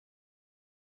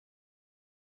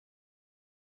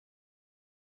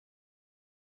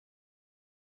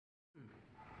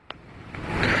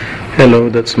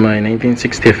Hello, that's my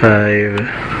 1965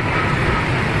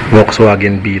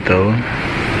 Volkswagen Beetle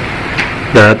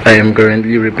that I am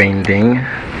currently repainting.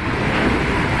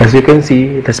 As you can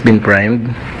see, it has been primed.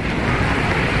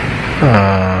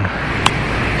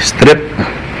 Strip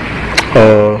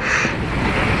of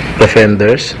the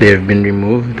fenders, they have been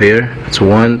removed there. It's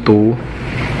 1, 2,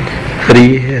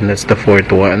 3, and that's the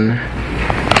fourth one.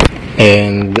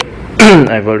 And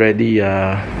I've already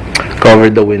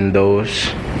covered the windows,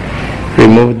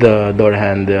 removed the door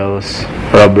handles,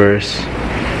 rubbers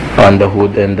on the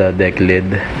hood and the deck lid.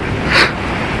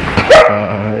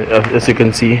 As you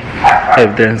can see,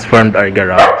 I've transformed our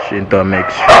garage into a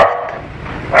makeshift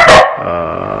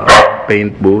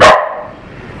paint booth.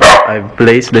 I've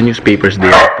placed the newspapers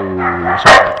there so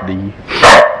that the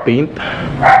paint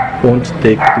won't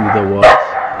stick to the walls,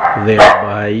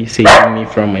 thereby saving me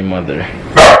from my mother.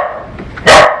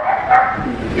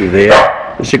 There,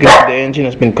 as you can see, the engine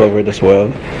has been covered as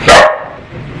well,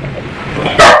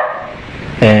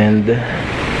 and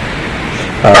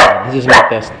this is my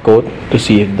test coat to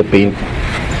see if the paint,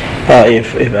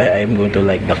 if I'm going to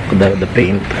like the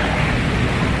paint,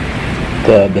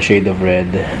 the shade of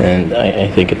red, and I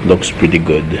think it looks pretty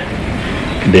good.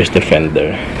 There's the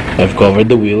fender. I've covered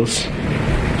the wheels,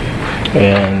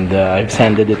 and I've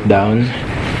sanded it down,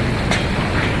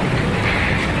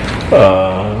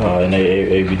 and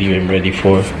I believe I'm ready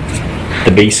for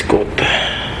the base coat.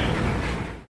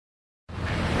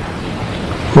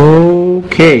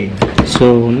 Okay,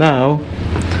 so now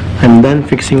I'm done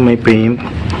fixing my paint.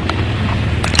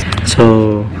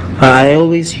 So I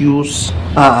always use,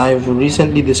 I've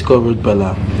recently discovered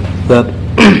pala that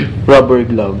rubber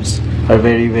gloves are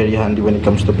very handy when it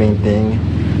comes to painting,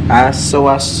 as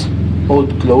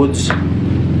old clothes.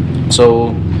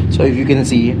 So if you can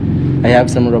see, I have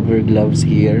some rubber gloves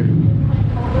here.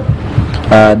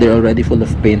 They're already full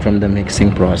of paint from the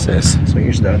mixing process. So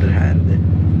here's the other hand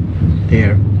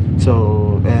there.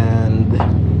 So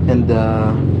and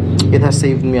it has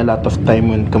saved me a lot of time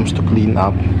when it comes to clean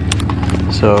up.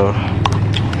 So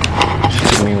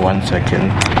just give me 1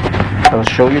 second. I'll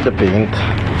show you the paint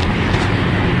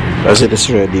as it is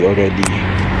already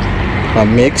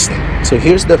mixed. So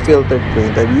here's the filtered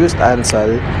paint. I've used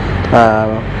Ansal.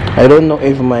 I don't know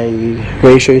if my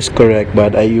ratio is correct,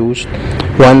 but I used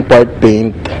 1 part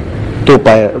paint, 2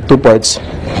 parts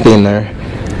thinner,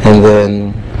 and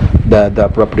then the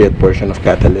appropriate portion of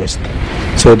catalyst.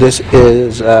 So this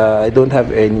is I don't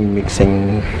have any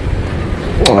mixing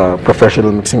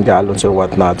professional mixing gallons or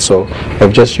whatnot, so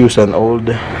I've just used an old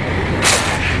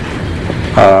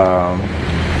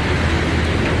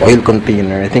oil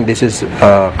container. I think this is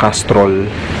a Castrol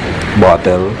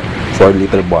bottle,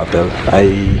 4-liter bottle.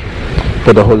 I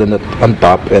put a hole in it on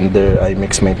top, and there I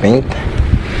mix my paint.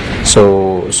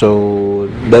 So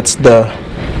that's the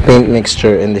paint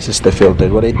mixture, and this is the filter.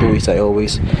 What I do is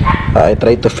I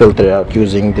try to filter out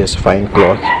using this fine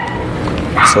cloth.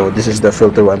 So this is the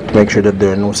filter one to make sure that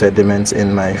there are no sediments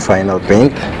in my final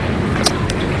paint.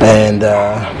 And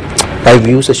I've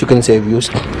used, as you can see, I've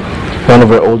used one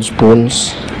of our old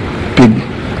spoons, big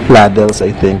ladles,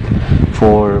 I think,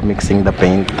 for mixing the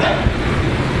paint.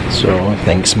 So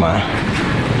thanks, ma.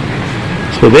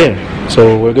 So there.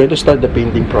 So we're going to start the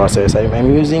painting process.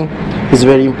 I'm using, it's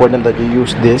very important that you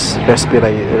use this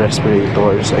respirators.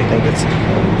 I think it's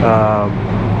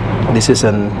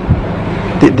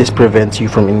this prevents you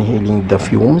from inhaling the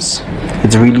fumes.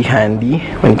 It's really handy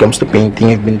when it comes to painting.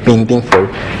 I've been painting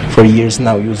for years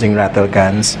now using rattle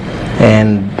cans,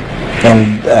 and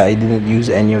I didn't use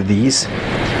any of these,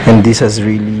 and this has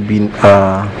really been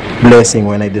a blessing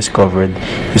when I discovered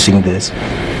using this.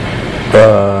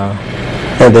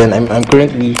 And then I'm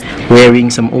currently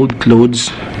wearing some old clothes,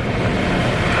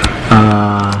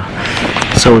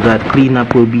 so that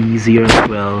cleanup will be easier as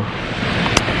well,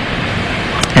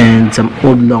 and some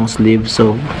old long sleeves.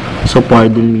 So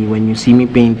pardon me when you see me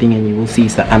painting and you will see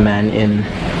a man in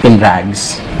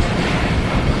rags.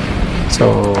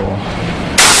 So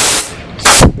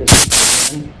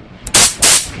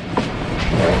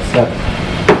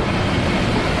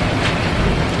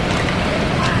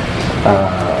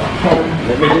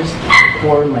let me just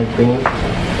pour my paint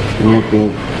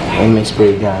in my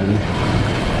spray gun.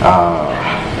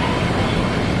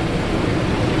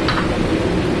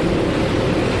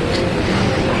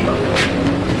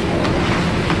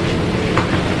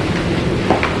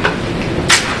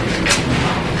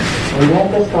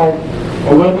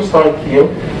 I'm going to start here,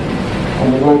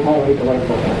 and then work my way to right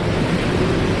side.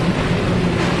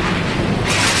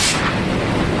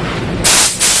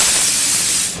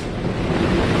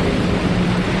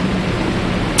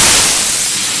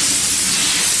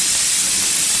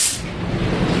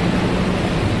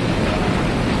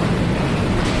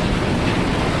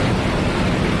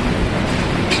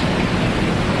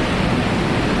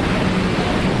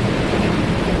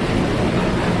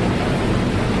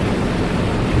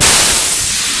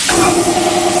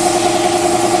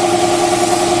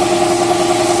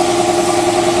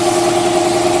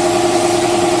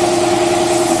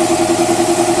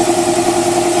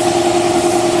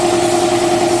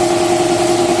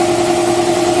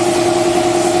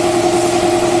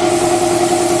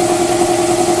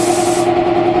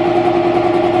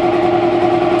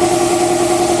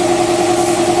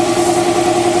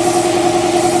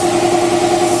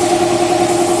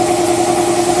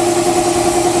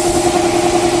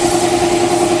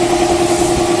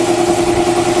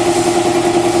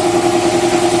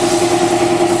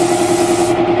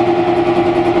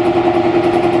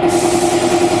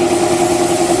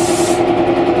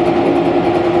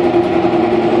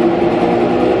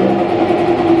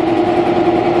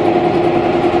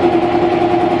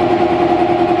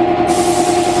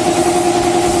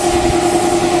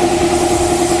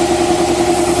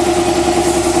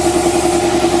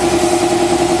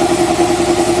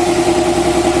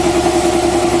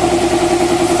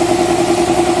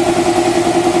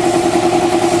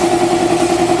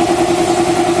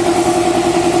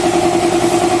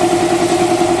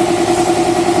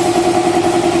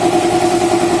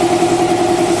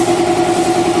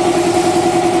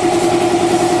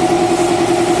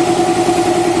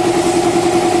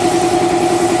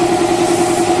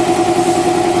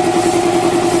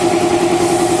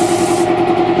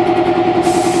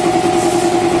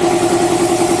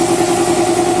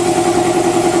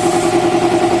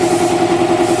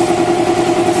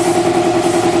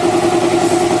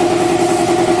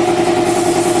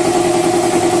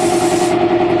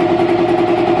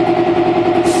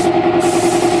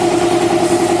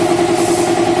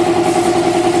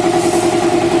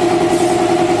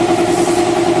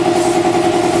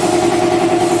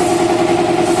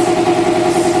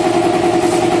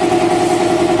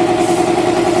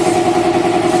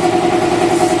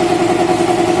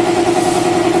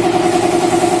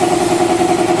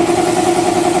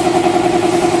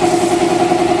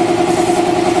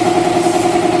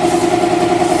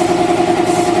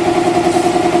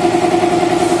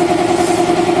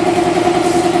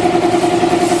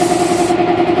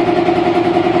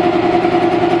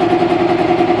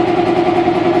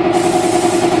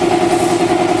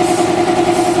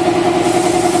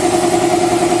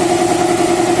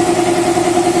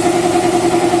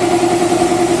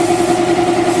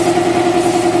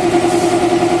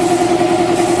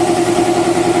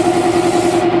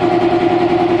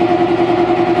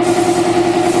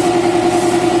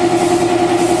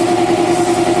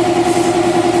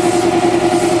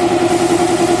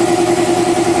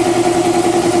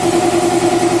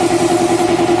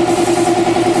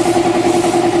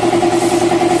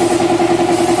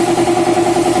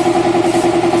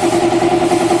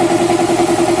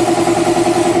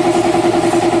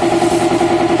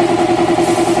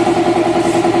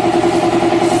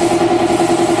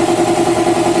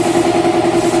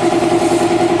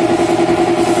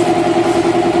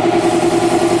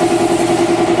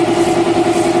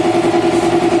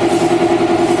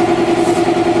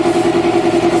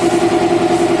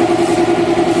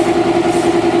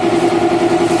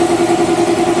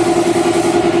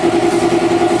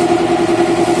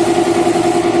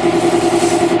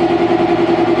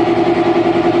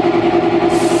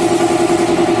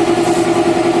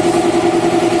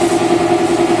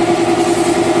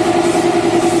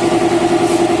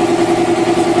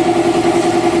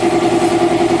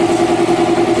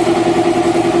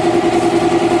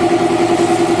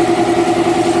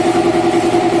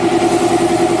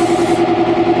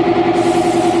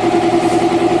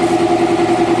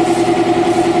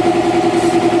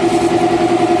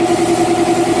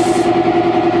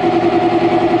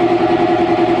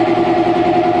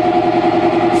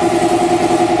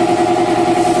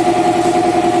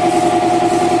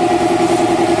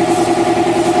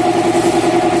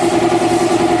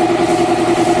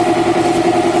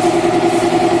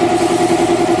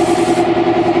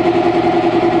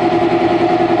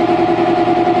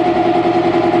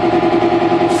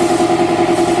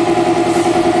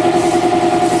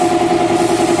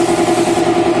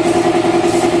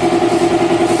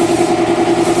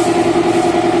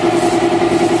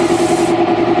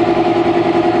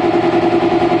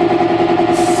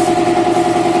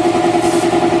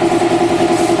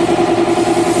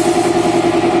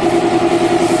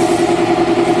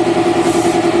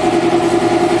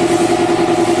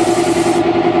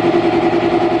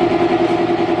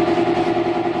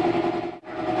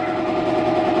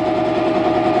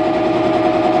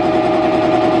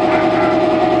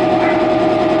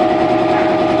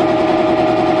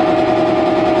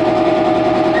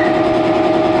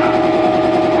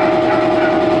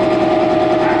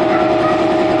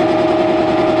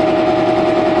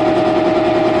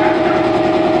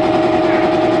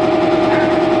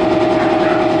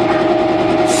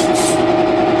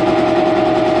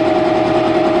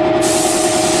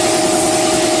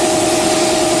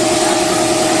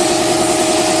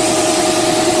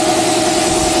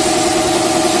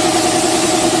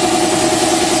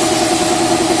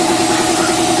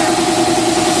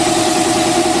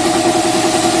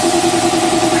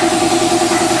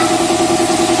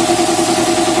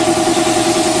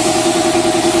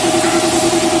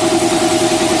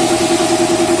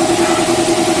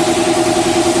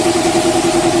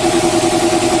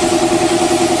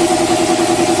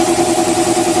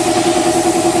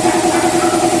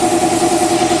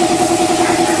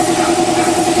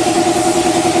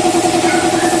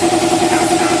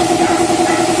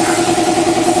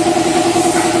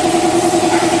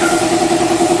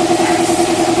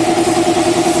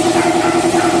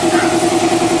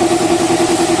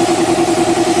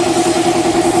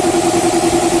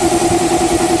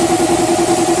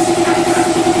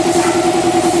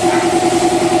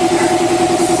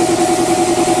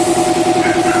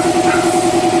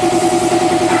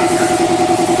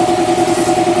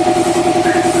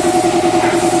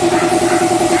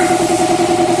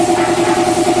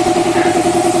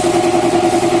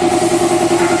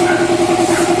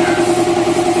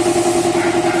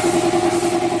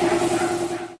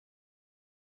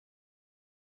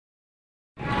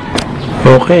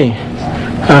 Okay,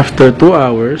 after 2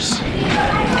 hours,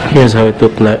 here's how it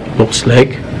looks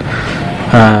like.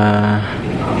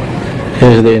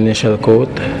 Here's the initial coat.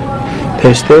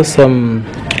 There's still some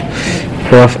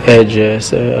rough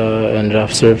edges and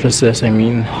rough surfaces,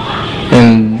 and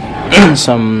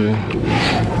some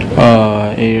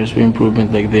areas for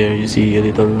improvement. Like there, you see a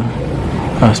little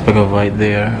speck of white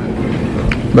there.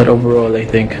 But overall, I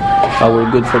think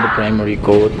we're good for the primary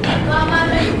coat.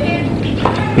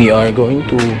 We are going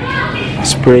to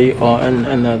spray on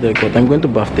another coat. I'm going to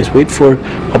buff this. Wait for a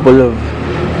couple of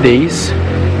days.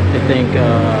 I think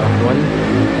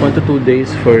 1 to 2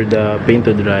 days for the paint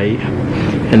to dry,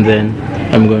 and then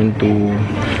I'm going to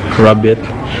rub it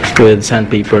with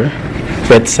sandpaper,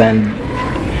 wet sand,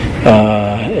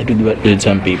 with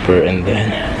sandpaper, and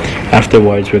then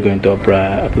afterwards we're going to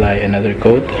apply another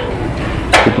coat,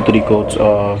 2 to 3 coats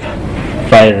of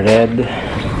fire red,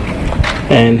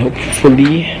 and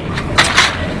hopefully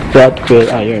that will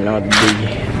iron out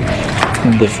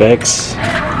the defects.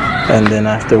 And then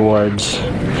afterwards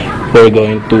we're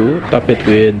going to top it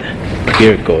with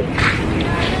clear coat.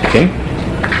 Okay,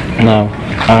 now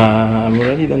I'm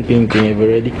already done painting. I've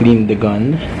already cleaned the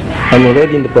gun. I'm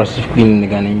already in the process of cleaning the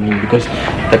gun, because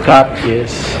the cap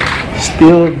is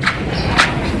still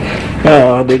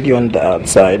dirty on the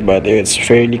outside, but it's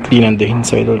fairly clean on the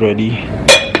inside already.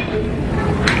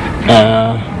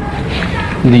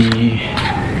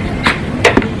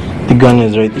 The gun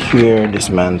is right here,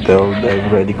 dismantled.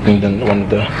 I've already cleaned on one of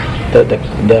the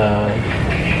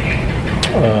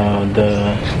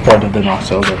part of the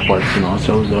nozzle,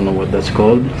 don't know what that's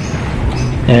called.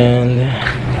 And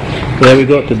there we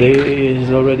go. Today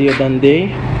is already a done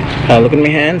day. Look at my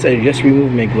hands. I just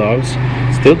removed my gloves,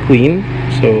 still clean.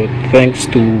 So thanks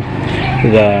to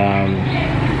the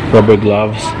rubber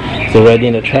gloves, it's already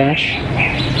in the trash.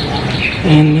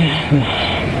 And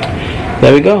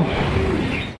there we go.